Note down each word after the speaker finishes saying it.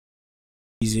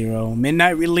Zero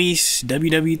midnight release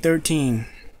WW13.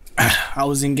 I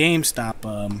was in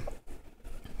GameStop.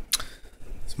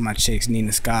 My chick's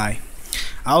Nina Sky.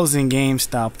 I was in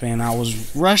GameStop and I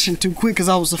was rushing too quick because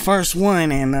I was the first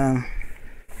one. And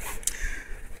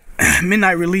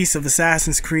midnight release of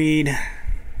Assassin's Creed.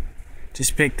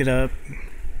 Just picked it up.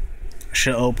 I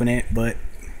should open it, but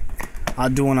I'll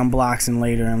do an unboxing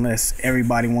later unless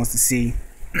everybody wants to see.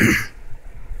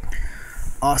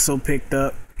 Also picked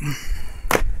up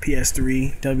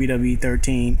PS3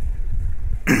 WW13.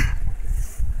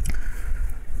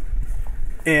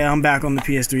 Yeah, I'm back on the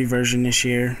PS3 version this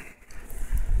year.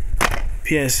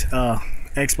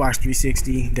 Xbox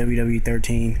 360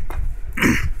 WW13.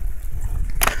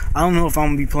 I don't know if I'm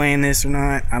gonna be playing this or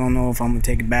not. I don't know if I'm gonna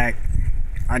take it back.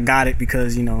 I got it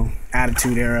because, you know,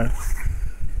 Attitude Era,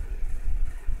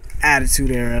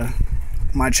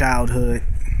 my childhood.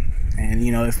 And,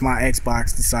 you know, if my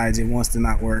Xbox decides it wants to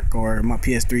not work, or my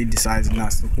PS3 decides it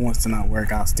wants to not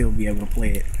work, I'll still be able to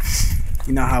play it.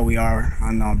 You know how we are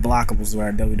on Blockables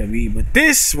or WWE. But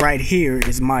this right here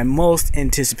is my most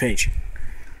anticipation.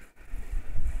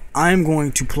 I'm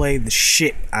going to play the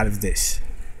shit out of this.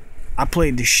 I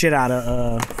played the shit out of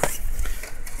this.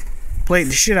 Played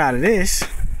the shit out of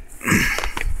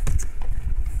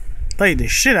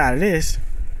this.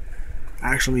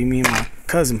 Actually, me and my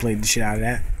cousin played the shit out of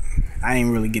that. I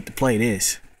didn't really get to play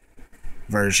this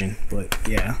version, but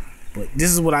yeah. But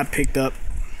this is what I picked up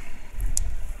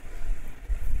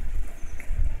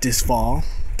this fall.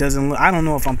 I don't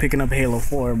know if I'm picking up Halo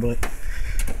 4, but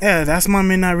yeah, that's my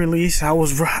midnight release. I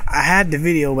had the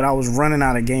video, but I was running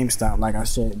out of GameStop, like I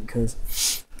said,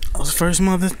 because I was the first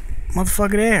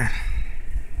motherfucker there.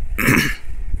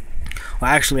 Well,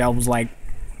 actually, I was like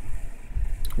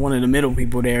one of the middle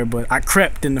people there, but I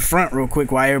crept in the front real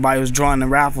quick while everybody was drawing the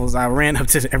raffles. I ran up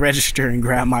to the register and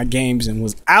grabbed my games and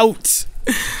was out.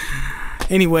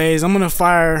 Anyways,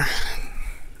 I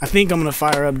think I'm gonna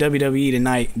fire up WWE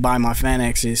tonight, buy my fan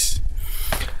X's.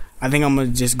 I think I'm gonna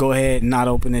just go ahead and not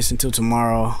open this until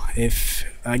tomorrow. If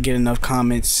I get enough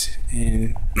comments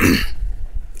and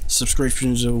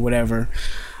subscriptions or whatever,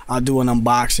 I'll do an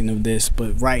unboxing of this.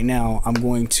 But right now, I'm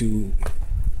going to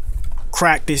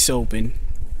crack this open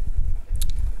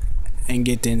and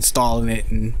get to installing it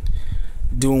and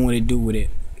doing what it do with it.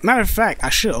 Matter of fact, I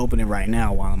should open it right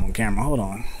now while I'm on camera. Hold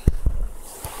on.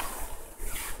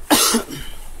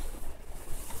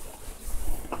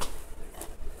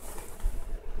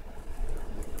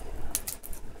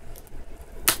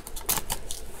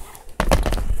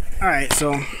 Alright,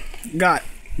 so got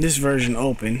this version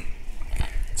open.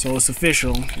 So it's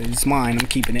official. It's mine. I'm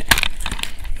keeping it.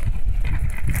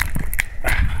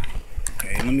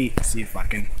 Okay, let me see if I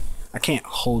can't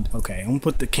hold. Okay, I'm gonna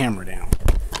put the camera down.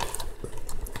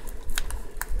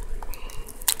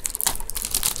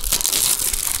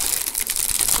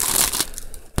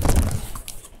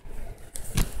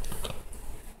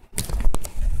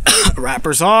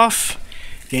 Wrapper's off.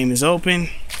 Game is open.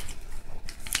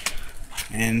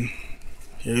 And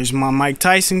here's my Mike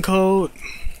Tyson code.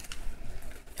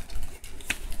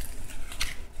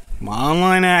 My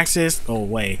online access. Oh,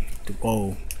 wait.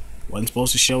 Oh, wasn't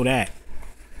supposed to show that.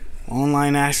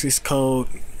 Online access code.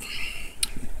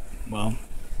 Well,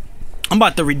 I'm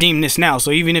about to redeem this now.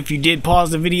 So even if you did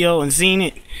pause the video and seen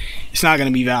it, it's not going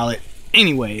to be valid.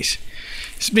 Anyways,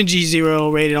 it's been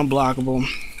G0, rated unblockable.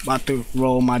 About to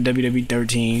roll my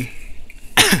WW13.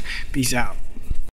 Peace out.